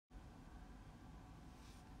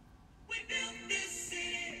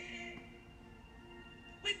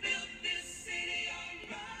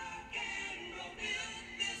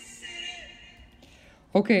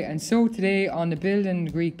Okay, and so today on the Building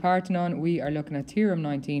the Greek Parthenon, we are looking at Theorem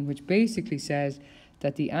 19, which basically says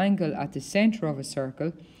that the angle at the centre of a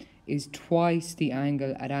circle is twice the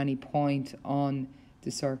angle at any point on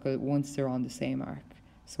the circle once they're on the same arc.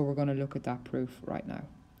 So we're going to look at that proof right now.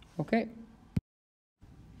 Okay?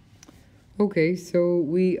 Okay, so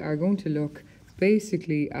we are going to look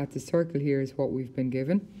basically at the circle here is what we've been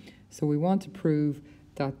given. So we want to prove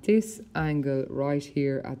that this angle right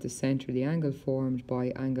here at the centre, the angle formed by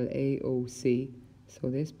angle AOC, so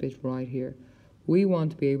this bit right here, we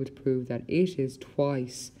want to be able to prove that it is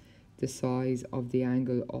twice the size of the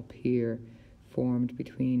angle up here formed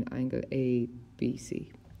between angle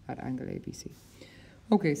ABC, at angle ABC.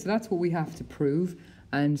 Okay, so that's what we have to prove,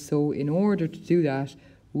 and so in order to do that,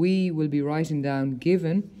 we will be writing down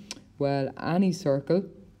given, well, any circle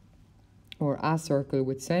or a circle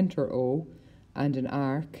with centre O and an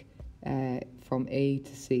arc from A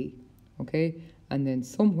to C, okay? And then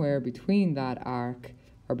somewhere between that arc,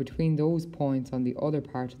 or between those points on the other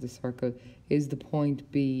part of the circle, is the point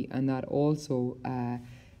B, and that also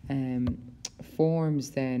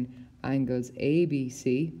forms then angles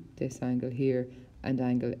ABC, this angle here, and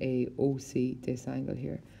angle AOC, this angle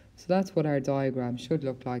here. So that's what our diagram should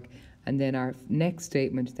look like. And then our next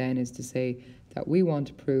statement then is to say that we want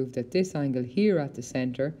to prove that this angle here at the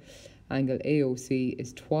centre, angle AOC,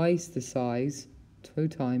 is twice the size, 2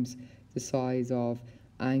 times the size of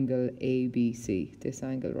angle ABC, this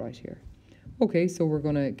angle right here. Okay, so we're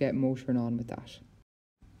going to get motoring on with that.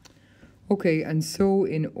 Okay, and so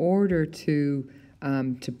in order to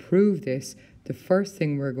prove this, the first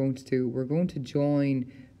thing we're going to do, we're going to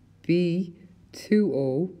join B to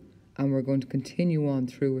O, and we're going to continue on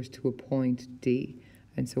through it to a point D.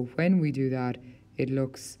 And so when we do that, it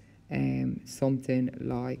looks something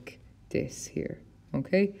like this here,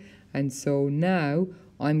 okay? And so now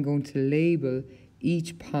I'm going to label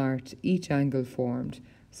each part, each angle formed.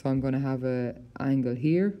 So I'm going to have an angle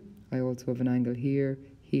here. I also have an angle here,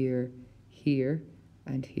 here, here,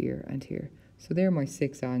 and here, and here. So they're my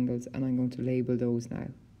 6 angles, and I'm going to label those now.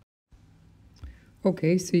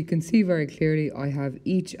 Okay, so you can see very clearly I have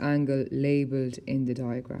each angle labelled in the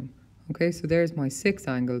diagram. Okay, so there's my 6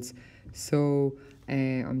 angles. So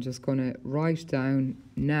I'm just going to write down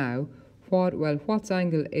now, what's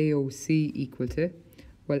angle AOC equal to?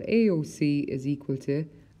 Well, AOC is equal to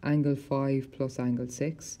angle 5 plus angle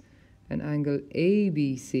 6, and angle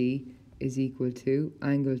ABC is equal to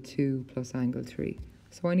angle 2 plus angle 3.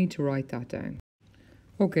 So I need to write that down.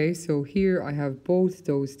 Okay, so here I have both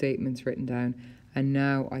those statements written down, and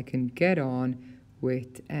now I can get on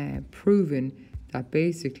with proving that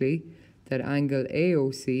basically that angle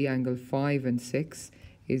AOC, angle 5 and 6,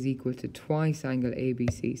 is equal to twice angle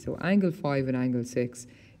ABC. So angle 5 and angle 6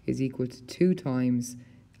 is equal to 2 times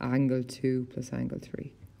angle 2 plus angle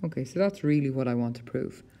 3. Okay, so that's really what I want to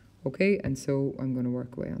prove. Okay, and so I'm going to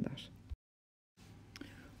work away on that.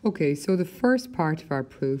 Okay, so the first part of our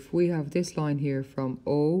proof, we have this line here from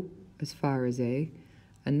O as far as A,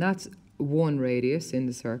 and that's 1 radius in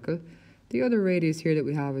the circle. The other radius here that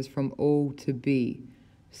we have is from O to B.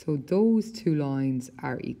 So those 2 lines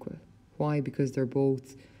are equal. Why? Because they're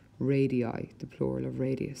both radii, the plural of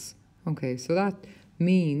radius. Okay, so that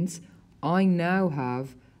means I now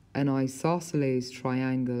have an isosceles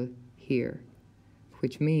triangle here,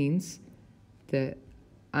 which means the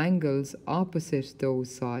angles opposite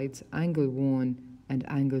those sides, angle 1 and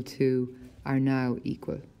angle 2, are now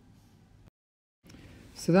equal.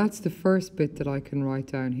 So that's the first bit that I can write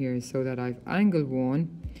down here, so that I've angle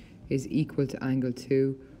 1 is equal to angle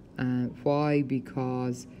 2. Why?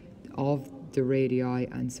 Because of the radii,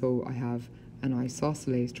 and so I have an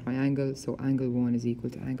isosceles triangle, so angle 1 is equal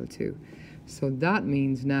to angle 2. So that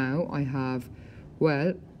means now I have,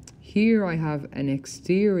 well, here I have an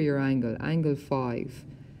exterior angle, angle 5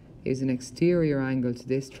 is an exterior angle to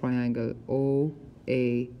this triangle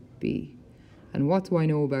OAB. And what do I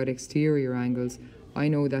know about exterior angles? I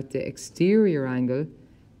know that the exterior angle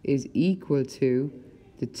is equal to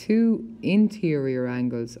the 2 interior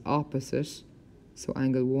angles opposite, so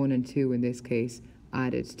angle 1 and 2 in this case,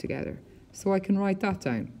 added together. So I can write that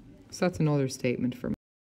down. So that's another statement for me.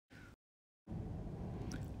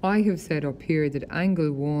 I have said up here that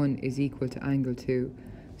angle 1 is equal to angle 2.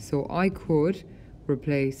 So I could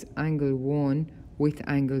replace angle 1 with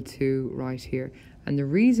angle 2 right here. And the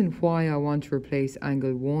reason why I want to replace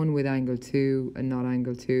angle 1 with angle 2 and not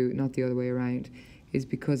angle 2, not the other way around, is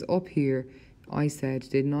because up here I said,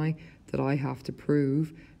 didn't I, that I have to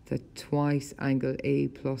prove that twice angle A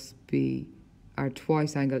plus B are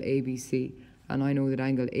twice angle ABC. And I know that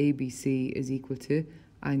angle ABC is equal to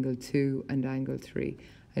angle 2 and angle 3.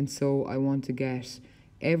 And so I want to get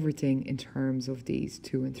everything in terms of these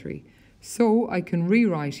 2 and 3. So I can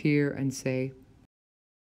rewrite here and say,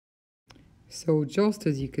 so just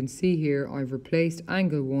as you can see here, I've replaced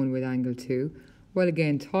angle 1 with angle 2. Well,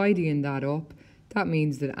 again, tidying that up, that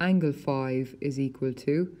means that angle 5 is equal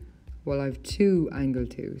to, well, I have 2 angle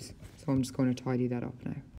 2's. So I'm just going to tidy that up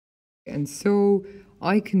now. And so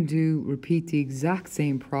I can repeat the exact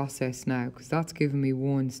same process now, because that's given me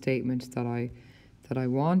one statement that I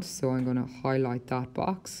want. So I'm going to highlight that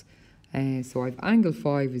box. So I have angle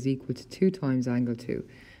 5 is equal to 2 times angle 2.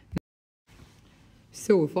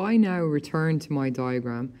 So if I now return to my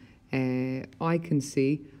diagram, I can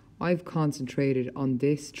see I've concentrated on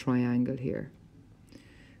this triangle here.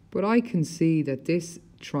 But I can see that this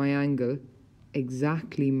triangle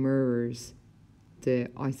exactly mirrors the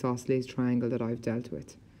isosceles triangle that I've dealt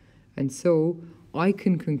with. And so I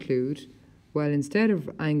can conclude, well, instead of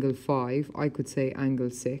angle 5, I could say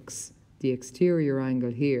angle 6. The exterior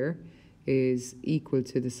angle here is equal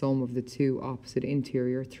to the sum of the two opposite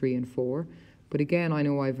interior, 3 and 4. But again, I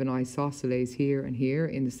know I have an isosceles here and here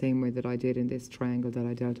in the same way that I did in this triangle that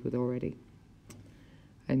I dealt with already.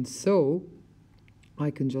 And so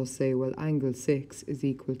I can just say, well, angle 6 is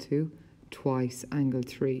equal to twice angle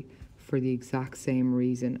 3 for the exact same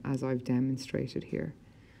reason as I've demonstrated here.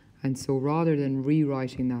 And so rather than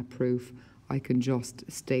rewriting that proof, I can just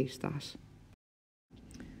state that.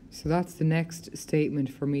 So that's the next statement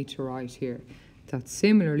for me to write here. That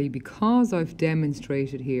similarly, because I've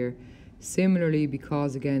demonstrated here, similarly,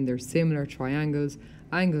 because again they're similar triangles,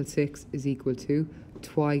 angle 6 is equal to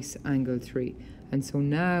twice angle 3. And so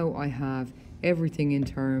now I have everything in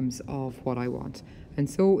terms of what I want. And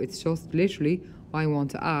so it's just literally, I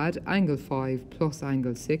want to add angle 5 plus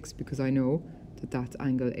angle 6 because I know that that's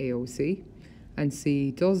angle AOC. And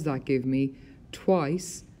see, does that give me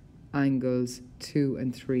twice angles 2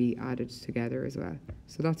 and 3 added together as well?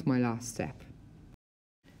 So that's my last step.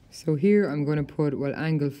 So here I'm going to put, well,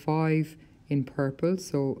 angle 5 in purple.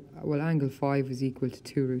 So, well, angle 5 is equal to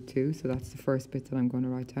 2 root 2. So that's the first bit that I'm going to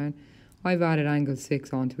write down. I've added angle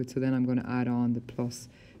 6 onto it. So then I'm going to add on the plus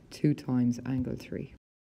 2 times angle 3.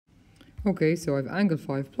 Okay, so I've angle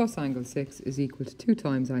 5 plus angle 6 is equal to 2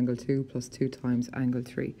 times angle 2 plus 2 times angle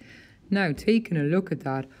 3. Now, taking a look at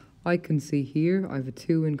that, I can see here I have a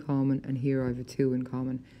 2 in common and here I have a 2 in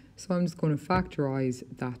common. So I'm just going to factorize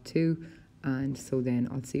that 2. And so then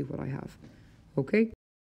I'll see what I have. Okay,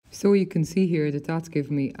 so you can see here that that's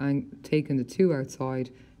given me, taking the 2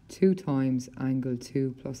 outside, 2 times angle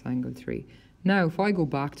 2 plus angle 3. Now if I go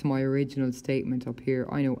back to my original statement up here,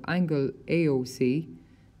 I know angle AOC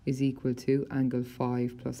is equal to angle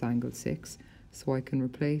 5 plus angle 6. So I can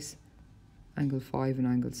replace angle 5 and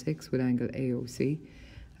angle 6 with angle AOC.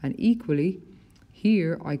 And equally,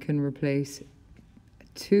 here I can replace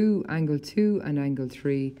angle 2 and angle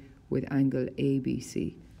 3 with angle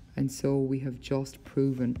ABC. And so we have just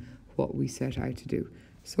proven what we set out to do.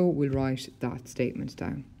 So we'll write that statement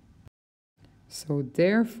down. So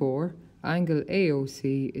therefore, angle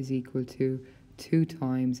AOC is equal to 2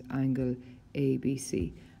 times angle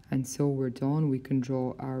ABC. And so we're done. We can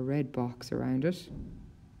draw our red box around it.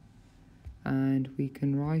 And we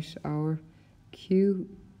can write our QED.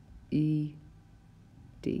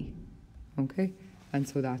 Okay? And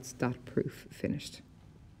so that's that proof finished.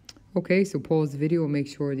 Okay, so pause the video and make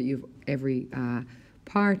sure that you've every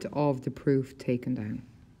part of the proof taken down.